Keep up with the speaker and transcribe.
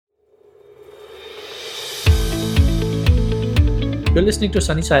You're listening to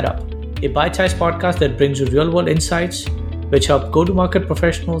Sunny Side Up, a bite-sized podcast that brings you real-world insights which help go-to-market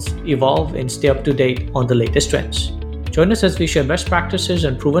professionals evolve and stay up to date on the latest trends. Join us as we share best practices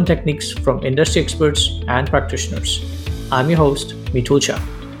and proven techniques from industry experts and practitioners. I'm your host, Mitul Shah.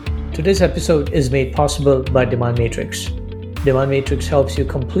 Today's episode is made possible by Demand Matrix. Demand Matrix helps you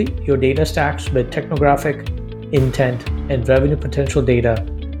complete your data stacks with technographic, intent, and revenue potential data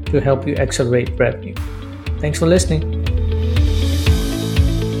to help you accelerate revenue. Thanks for listening.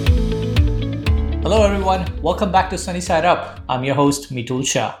 Hello everyone, welcome back to Sunny Side Up. I'm your host, Mitul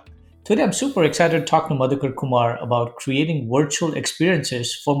Shah. Today I'm super excited to talk to Madhukar Kumar about creating virtual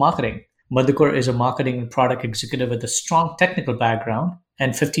experiences for marketing. Madhukar is a marketing and product executive with a strong technical background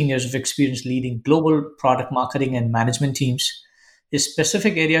and 15 years of experience leading global product marketing and management teams. His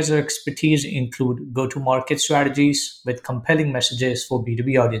specific areas of expertise include go-to-market strategies with compelling messages for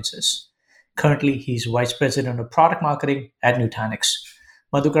B2B audiences. Currently, he's Vice President of Product Marketing at Nutanix.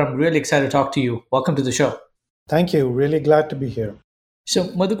 Madhukar, I'm really excited to talk to you. Welcome to the show. Thank you. Really glad to be here. So,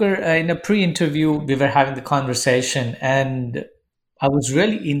 Madhukar, in a pre-interview, we were having the conversation, and I was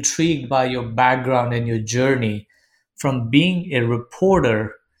really intrigued by your background and your journey from being a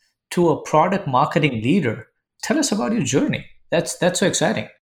reporter to a product marketing leader. Tell us about your journey. That's so exciting.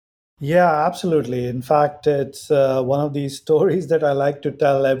 Yeah, absolutely. In fact, it's one of these stories that I like to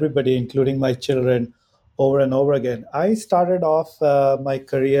tell everybody, including my children, over and over again. I started off my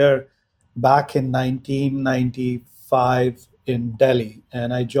career back in 1995 in Delhi,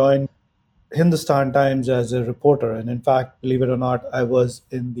 and I joined Hindustan Times as a reporter. And in fact, believe it or not, I was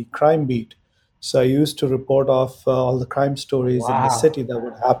in the crime beat. So I used to report off all the crime stories in the Wow. city that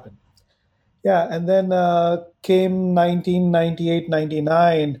would happen. Yeah, and then came 1998,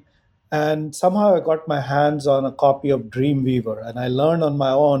 99, and somehow I got my hands on a copy of Dreamweaver, and I learned on my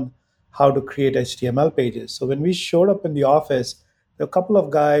own how to create HTML pages. So when we showed up in the office, there were a couple of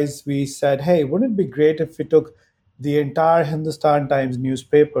guys, we said, hey, wouldn't it be great if we took the entire Hindustan Times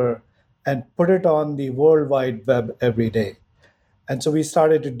newspaper and put it on the World Wide Web every day? And so we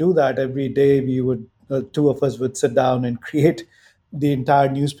started to do that every day. Two of us would sit down and create the entire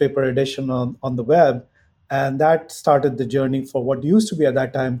newspaper edition on the web. And that started the journey for what used to be at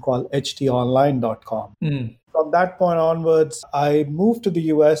that time called hdonline.com. Mm. From that point onwards, I moved to the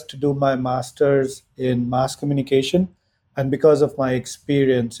US to do my master's in mass communication. And because of my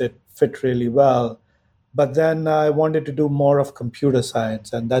experience, it fit really well. But then I wanted to do more of computer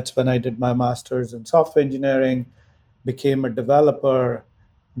science. And that's when I did my master's in software engineering, became a developer.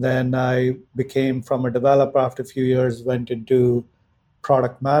 Then I became from a developer after a few years, went into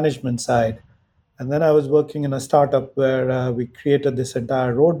product management side. And then I was working in a startup where we created this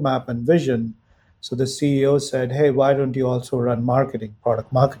entire roadmap and vision. So the CEO said, hey, why don't you also run marketing,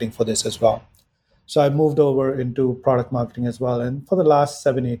 product marketing for this as well? So I moved over into product marketing as well. And for the last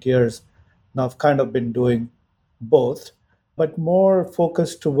 7, 8 years, now I've kind of been doing both, but more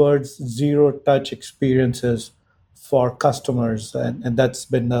focused towards zero touch experiences for customers. And that's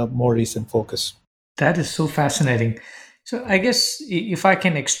been a more recent focus. That is so fascinating. So I guess if I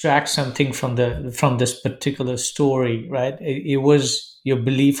can extract something from this particular story, right? It was your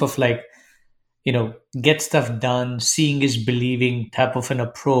belief of like, get stuff done, seeing is believing type of an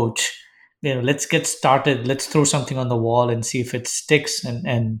approach. Let's get started. Let's throw something on the wall and see if it sticks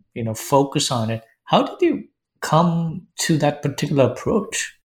and focus on it. How did you come to that particular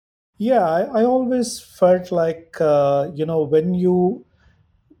approach? Yeah, I always felt like, when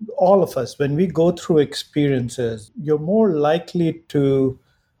all of us, when we go through experiences, you're more likely to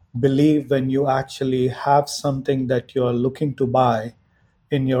believe when you actually have something that you're looking to buy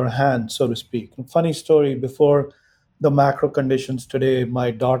in your hand, so to speak. Funny story, before the macro conditions today, my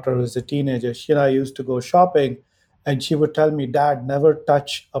daughter was a teenager. She and I used to go shopping, and she would tell me, Dad, never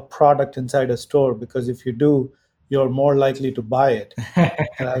touch a product inside a store because if you do, you're more likely to buy it.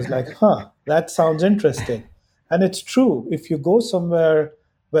 And I was like, that sounds interesting. And it's true. If you go somewhere,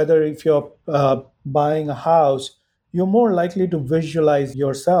 whether if you're buying a house, you're more likely to visualize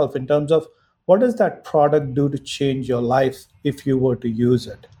yourself in terms of what does that product do to change your life if you were to use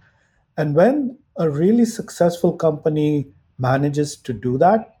it. And when a really successful company manages to do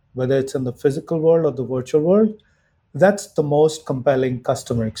that, whether it's in the physical world or the virtual world, that's the most compelling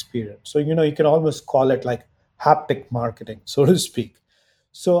customer experience. So, you can almost call it like haptic marketing, so to speak.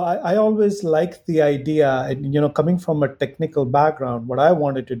 So I always like the idea, and coming from a technical background, what I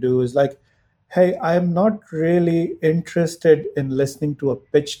wanted to do is like, hey, I'm not really interested in listening to a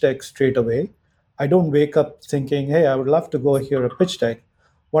pitch deck straight away. I don't wake up thinking, hey, I would love to go hear a pitch deck.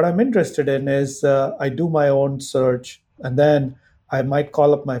 What I'm interested in is I do my own search, and then I might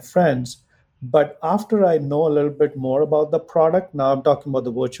call up my friends But after I know a little bit more about the product, now I'm talking about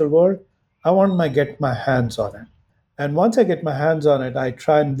the virtual world, I want to get my hands on it. And once I get my hands on it, I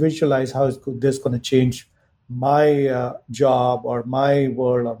try and visualize how this going to change my job or my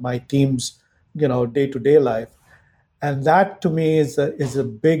world or my team's day to day life. And that to me is a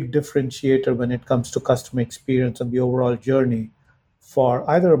big differentiator when it comes to customer experience and the overall journey for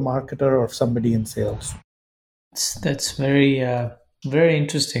either a marketer or somebody in sales. That's very very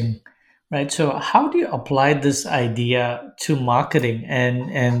interesting, right? So how do you apply this idea to marketing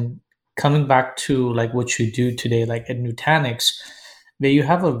and coming back to like what you do today, like at Nutanix, where you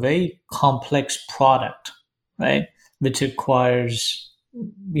have a very complex product, right, which requires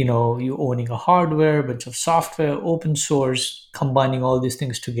you owning a hardware, a bunch of software, open source, combining all these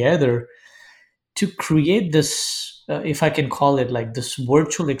things together to create this, if I can call it like this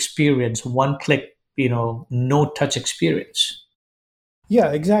virtual experience, one click, no touch experience.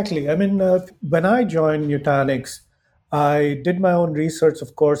 Yeah, exactly. I mean, when I joined Nutanix, I did my own research.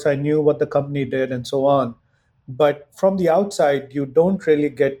 Of course, I knew what the company did and so on. But from the outside, you don't really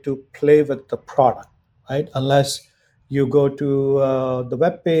get to play with the product, right? Unless you go to the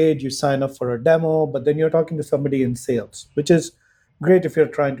web page, you sign up for a demo, but then you're talking to somebody in sales, which is great if you're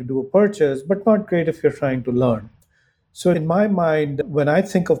trying to do a purchase, but not great if you're trying to learn. So, in my mind, when I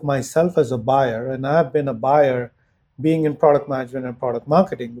think of myself as a buyer, and I've been a buyer being in product management and product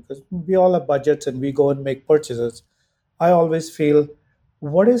marketing, because we all have budgets and we go and make purchases, I always feel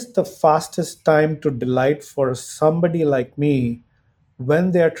what is the fastest time to delight for somebody like me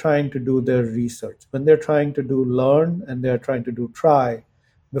when they're trying to do their research, when they're trying to do learn and they're trying to do try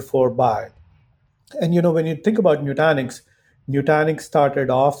before buy. And when you think about Nutanix, Nutanix started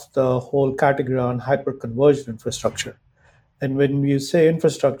off the whole category on hyper-converged infrastructure. And when you say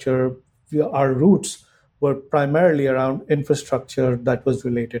infrastructure, our roots were primarily around infrastructure that was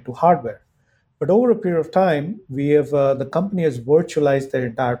related to hardware. But over a period of time, we have the company has virtualized their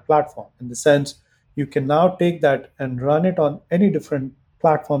entire platform in the sense you can now take that and run it on any different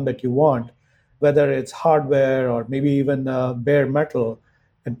platform that you want, whether it's hardware or maybe even bare metal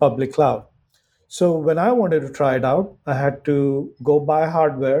in public cloud. So when I wanted to try it out, I had to go buy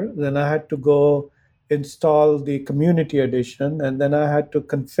hardware, then I had to go install the community edition, and then I had to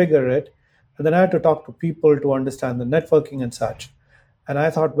configure it, and then I had to talk to people to understand the networking and such. And I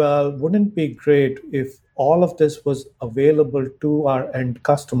thought, well, wouldn't it be great if all of this was available to our end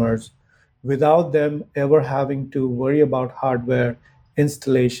customers without them ever having to worry about hardware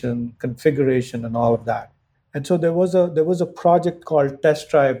installation, configuration, and all of that. And so there was a project called Test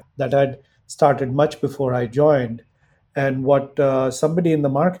Drive that had started much before I joined. And what somebody in the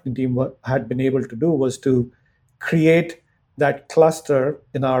marketing team had been able to do was to create that cluster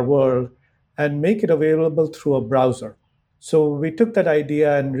in our world and make it available through a browser. So we took that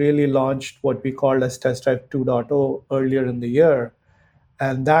idea and really launched what we called as Test Drive 2.0 earlier in the year.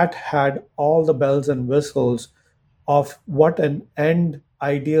 And that had all the bells and whistles of what an end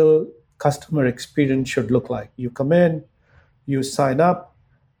ideal customer experience should look like. You come in, you sign up,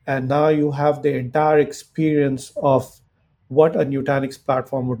 and now you have the entire experience of what a Nutanix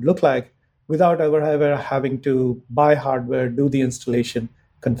platform would look like without ever having to buy hardware, do the installation,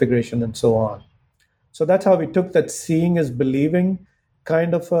 configuration, and so on. So that's how we took that seeing is believing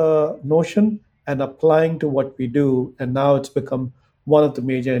kind of a notion and applying to what we do. And now it's become one of the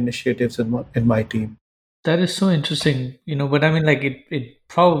major initiatives in my team. That is so interesting, but I mean, like it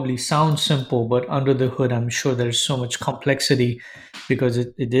probably sounds simple, but under the hood, I'm sure there's so much complexity because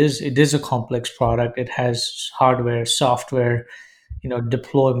it is a complex product. It has hardware, software,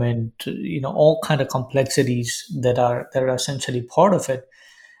 deployment, all kind of complexities that are essentially part of it.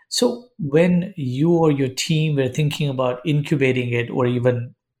 So when you or your team were thinking about incubating it or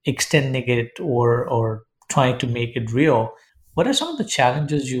even extending it or trying to make it real, what are some of the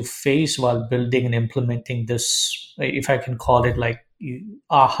challenges you face while building and implementing this, if I can call it like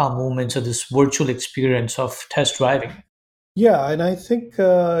aha moments or this virtual experience of test driving? Yeah, and I think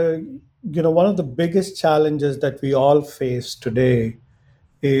one of the biggest challenges that we all face today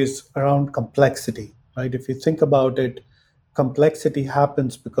is around complexity, right? If you think about it, complexity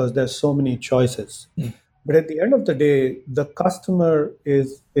happens because there's so many choices. Mm. But at the end of the day, the customer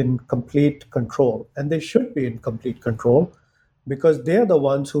is in complete control, and they should be in complete control because they're the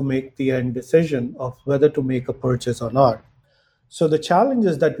ones who make the end decision of whether to make a purchase or not. So the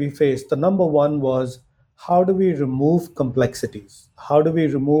challenges that we faced, the number one was how do we remove complexities? How do we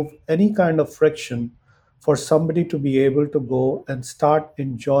remove any kind of friction for somebody to be able to go and start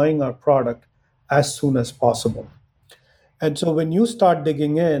enjoying our product as soon as possible? And so when you start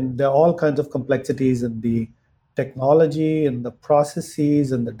digging in, there are all kinds of complexities in the technology and the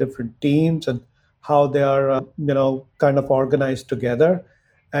processes and the different teams and how they are, kind of organized together.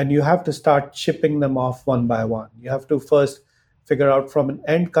 And you have to start chipping them off one by one. You have to first figure out from an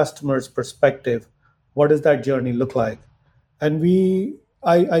end customer's perspective, what does that journey look like? And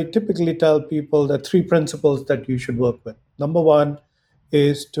I typically tell people the three principles that you should work with. Number one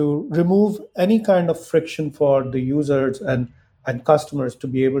is to remove any kind of friction for the users and customers to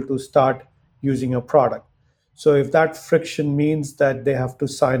be able to start using your product. So if that friction means that they have to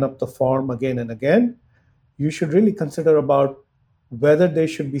sign up the form again and again, you should really consider about whether they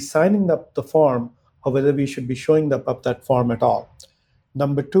should be signing up the form or whether we should be showing them up that form at all.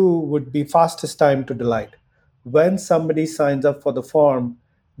 Number two would be fastest time to delight. When somebody signs up for the form,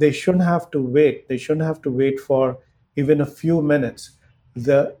 they shouldn't have to wait. They shouldn't have to wait for even a few minutes.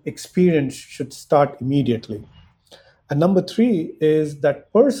 The experience should start immediately. And number three is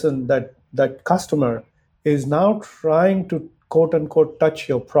that person, that customer is now trying to quote unquote touch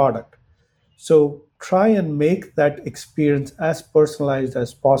your product. So try and make that experience as personalized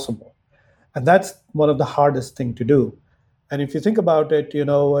as possible. And that's one of the hardest thing to do. And if you think about it,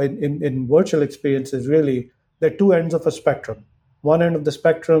 in virtual experiences, really, there are two ends of a spectrum. One end of the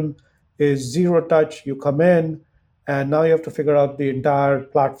spectrum is zero touch. You come in, and now you have to figure out the entire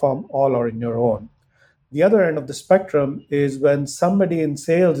platform all or in your own. The other end of the spectrum is when somebody in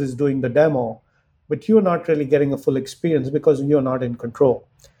sales is doing the demo, but you're not really getting a full experience because you're not in control.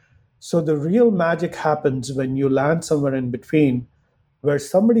 So the real magic happens when you land somewhere in between where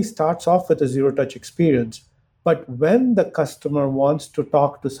somebody starts off with a zero touch experience, but when the customer wants to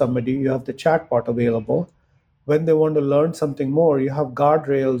talk to somebody, you have the chatbot available. When they want to learn something more, you have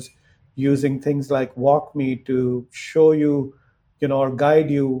guardrails using things like WalkMe to show you, or guide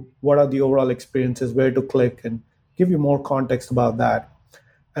you what are the overall experiences, where to click, and give you more context about that.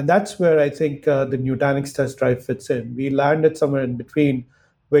 And that's where I think the Nutanix test drive fits in. We landed somewhere in between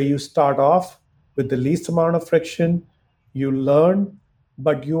where you start off with the least amount of friction, you learn,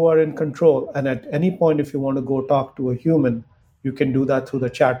 but you are in control. And at any point, if you want to go talk to a human, you can do that through the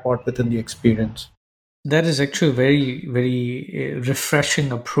chatbot within the experience. That is actually a very, very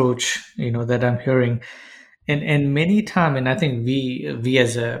refreshing approach, that I'm hearing. And many time, and I think we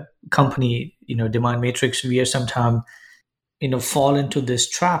as a company, Demand Matrix, we are sometimes, fall into this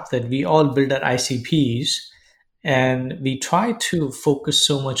trap that we all build our ICPs and we try to focus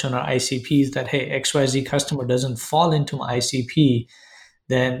so much on our ICPs that, hey, XYZ customer doesn't fall into my ICP,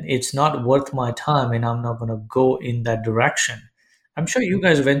 then it's not worth my time and I'm not going to go in that direction. I'm sure you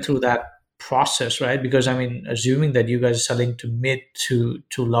guys went through that process, right? Because I mean, assuming that you guys are selling to mid to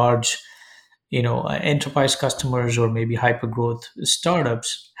large, enterprise customers or maybe hyper growth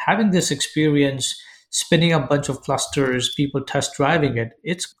startups, having this experience, spinning up a bunch of clusters, people test driving it,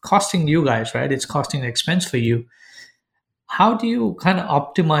 it's costing you guys, right? It's costing an expense for you. How do you kind of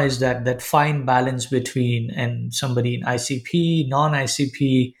optimize that fine balance between and somebody in ICP, non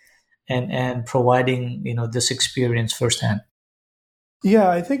ICP, and providing this experience firsthand? Yeah,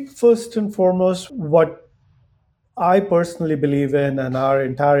 I think first and foremost, what I personally believe in and our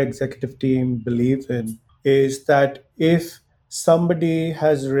entire executive team believes in is that if somebody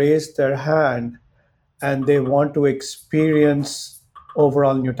has raised their hand and they want to experience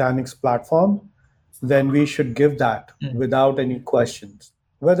overall Nutanix platform, then we should give that Mm. without any questions.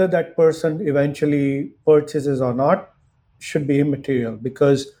 Whether that person eventually purchases or not should be immaterial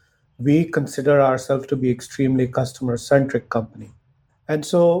because we consider ourselves to be extremely customer centric company. And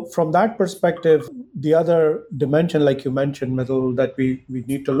so, from that perspective, the other dimension, like you mentioned, Middle, that we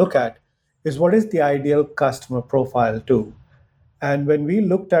need to look at is what is the ideal customer profile too. And when we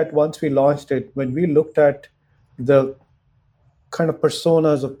looked at, once we launched it, when we looked at the kind of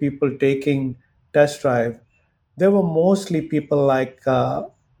personas of people taking test drive, there were mostly people like,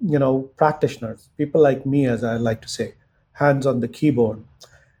 practitioners, people like me, as I like to say, hands on the keyboard.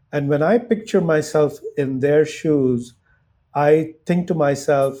 And when I picture myself in their shoes, I think to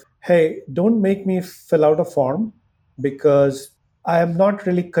myself, hey, don't make me fill out a form because I am not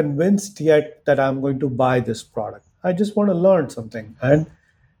really convinced yet that I'm going to buy this product. I just want to learn something.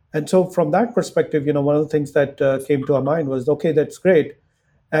 And so from that perspective, one of the things that came to our mind was, okay, that's great.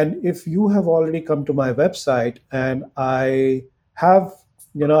 And if you have already come to my website and I have,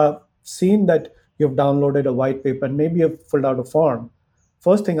 seen that you've downloaded a white paper and maybe you've filled out a form,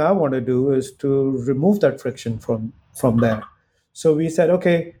 first thing I want to do is to remove that friction from there. So we said,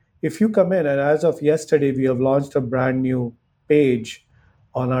 okay, if you come in, and as of yesterday, we have launched a brand new page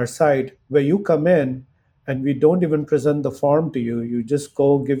on our site where you come in and we don't even present the form to you. You just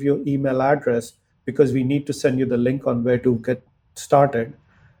go give your email address because we need to send you the link on where to get started,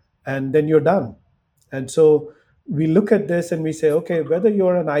 and then you're done. And so we look at this and we say, okay, whether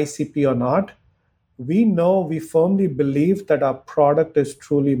you're an ICP or not, we know, we firmly believe that our product is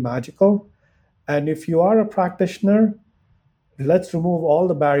truly magical. And if you are a practitioner, let's remove all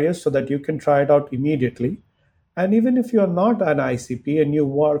the barriers so that you can try it out immediately. And even if you're not an ICP and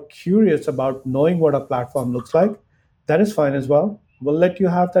you are curious about knowing what a platform looks like, that is fine as well. We'll let you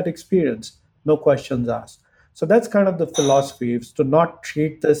have that experience, no questions asked. So that's kind of the philosophy, is to not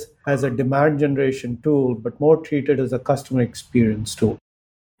treat this as a demand generation tool, but more treat it as a customer experience tool.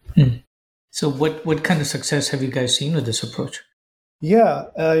 Hmm. So, what kind of success have you guys seen with this approach? Yeah,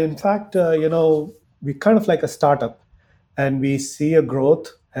 in fact, we kind of like a startup, and we see a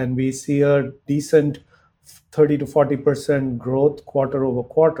growth, and we see a decent 30 to 40% growth quarter over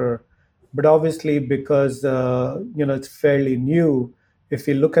quarter. But obviously, because it's fairly new, if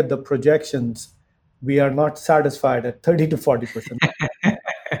we look at the projections, we are not satisfied at 30 to 40%.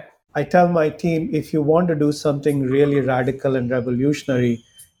 I tell my team, if you want to do something really radical and revolutionary,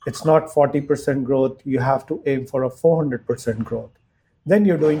 it's not 40% growth. You have to aim for a 400% growth. Then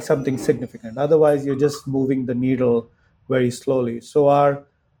you're doing something significant. Otherwise, you're just moving the needle very slowly. So our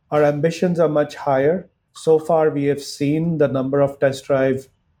ambitions are much higher. So far, we have seen the number of test drive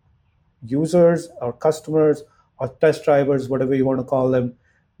users or customers or test drivers, whatever you want to call them,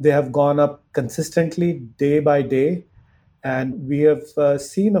 they have gone up consistently day by day. And we have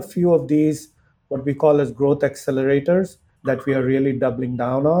seen a few of these, what we call as growth accelerators, that we are really doubling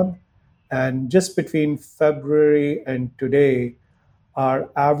down on. And just between February and today, our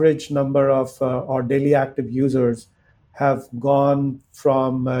average number of our daily active users have gone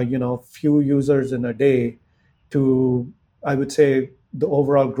from few users in a day to, I would say, the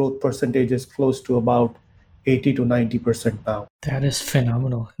overall growth percentage is close to about 80 to 90% now. That is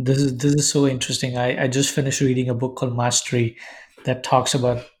phenomenal. This is so interesting. I just finished reading a book called Mastery that talks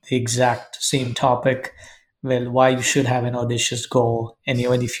about the exact same topic. Well, why you should have an audacious goal, and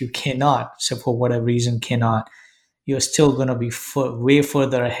even if you cannot, so for whatever reason cannot, you're still going to be way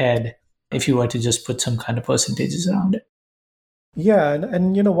further ahead if you were to just put some kind of percentages around it. Yeah,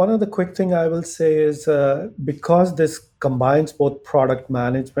 and one of the quick thing I will say is because this combines both product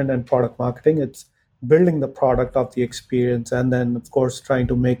management and product marketing, it's building the product of the experience and then, of course, trying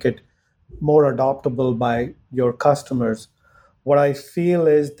to make it more adoptable by your customers. What I feel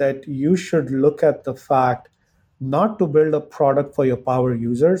is that you should look at the fact not to build a product for your power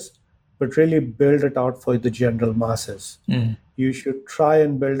users, but really build it out for the general masses. Mm. You should try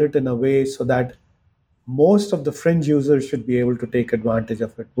and build it in a way so that most of the fringe users should be able to take advantage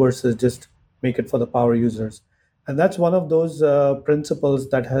of it versus just make it for the power users. And that's one of those principles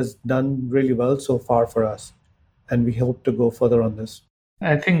that has done really well so far for us. And we hope to go further on this.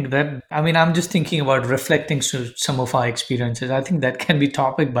 I think that, I mean, I'm just thinking about reflecting some of our experiences. I think that can be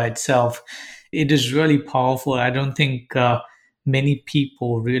topic by itself. It is really powerful. I don't think many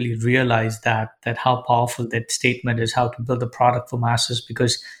people really realize that how powerful that statement is, how to build a product for masses,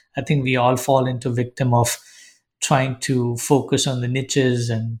 because I think we all fall into victim of trying to focus on the niches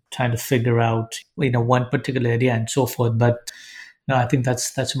and trying to figure out, one particular area and so forth. But no, I think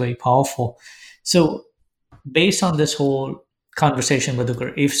that's very powerful. So based on this whole conversation with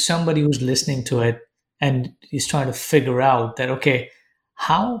Ugur, if somebody who's listening to it and is trying to figure out that, okay,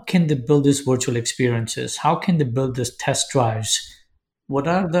 how can they build these virtual experiences? How can they build these test drives? What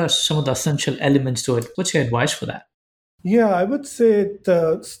are some of the essential elements to it? What's your advice for that? Yeah, I would say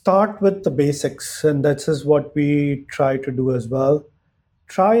start with the basics, and that's is what we try to do as well.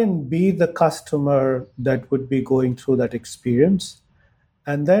 Try and be the customer that would be going through that experience,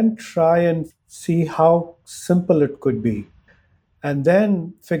 and then try and see how simple it could be, and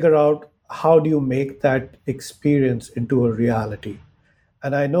then figure out how do you make that experience into a reality.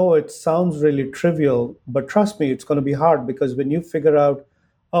 And I know it sounds really trivial, but trust me, it's going to be hard because when you figure out,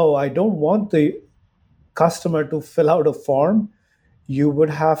 oh, I don't want the customer to fill out a form, you would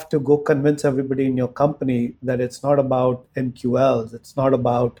have to go convince everybody in your company that it's not about MQLs, it's not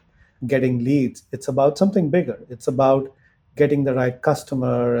about getting leads, it's about something bigger. It's about getting the right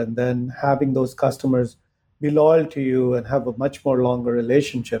customer and then having those customers be loyal to you and have a much more longer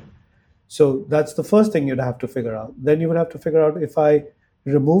relationship. So that's the first thing you'd have to figure out. Then you would have to figure out, if I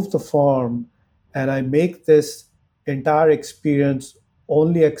remove the form and I make this entire experience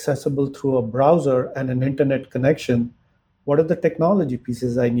only accessible through a browser and an internet connection, what are the technology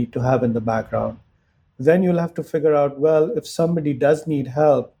pieces I need to have in the background? Then you'll have to figure out, well, if somebody does need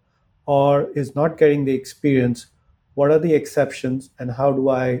help or is not getting the experience, what are the exceptions and how do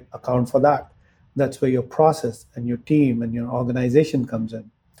I account for that? That's where your process and your team and your organization comes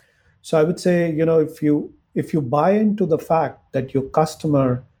in. So I would say, if you buy into the fact that your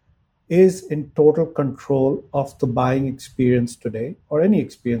customer is in total control of the buying experience today, or any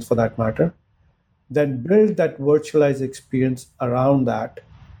experience for that matter, then build that virtualized experience around that,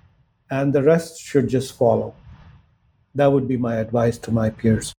 and the rest should just follow. That would be my advice to my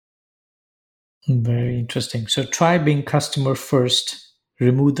peers. Very interesting. So try being customer first,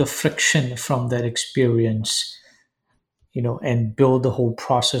 remove the friction from that experience, and build the whole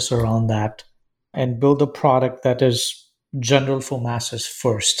process around that, and build a product that is general for masses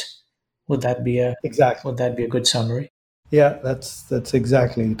first. Would that be a Exactly. would that be a good summary? Yeah, that's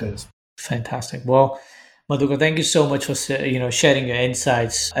exactly it is. Fantastic. Well, Madhukar, thank you so much for sharing your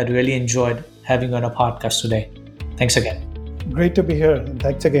insights. I really enjoyed having you on a podcast today. Thanks again. Great to be here, and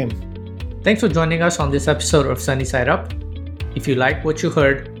thanks again. Thanks for joining us on this episode of Sunny Side Up. If you like what you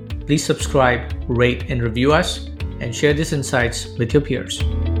heard, please subscribe, rate, and review us, and share these insights with your peers.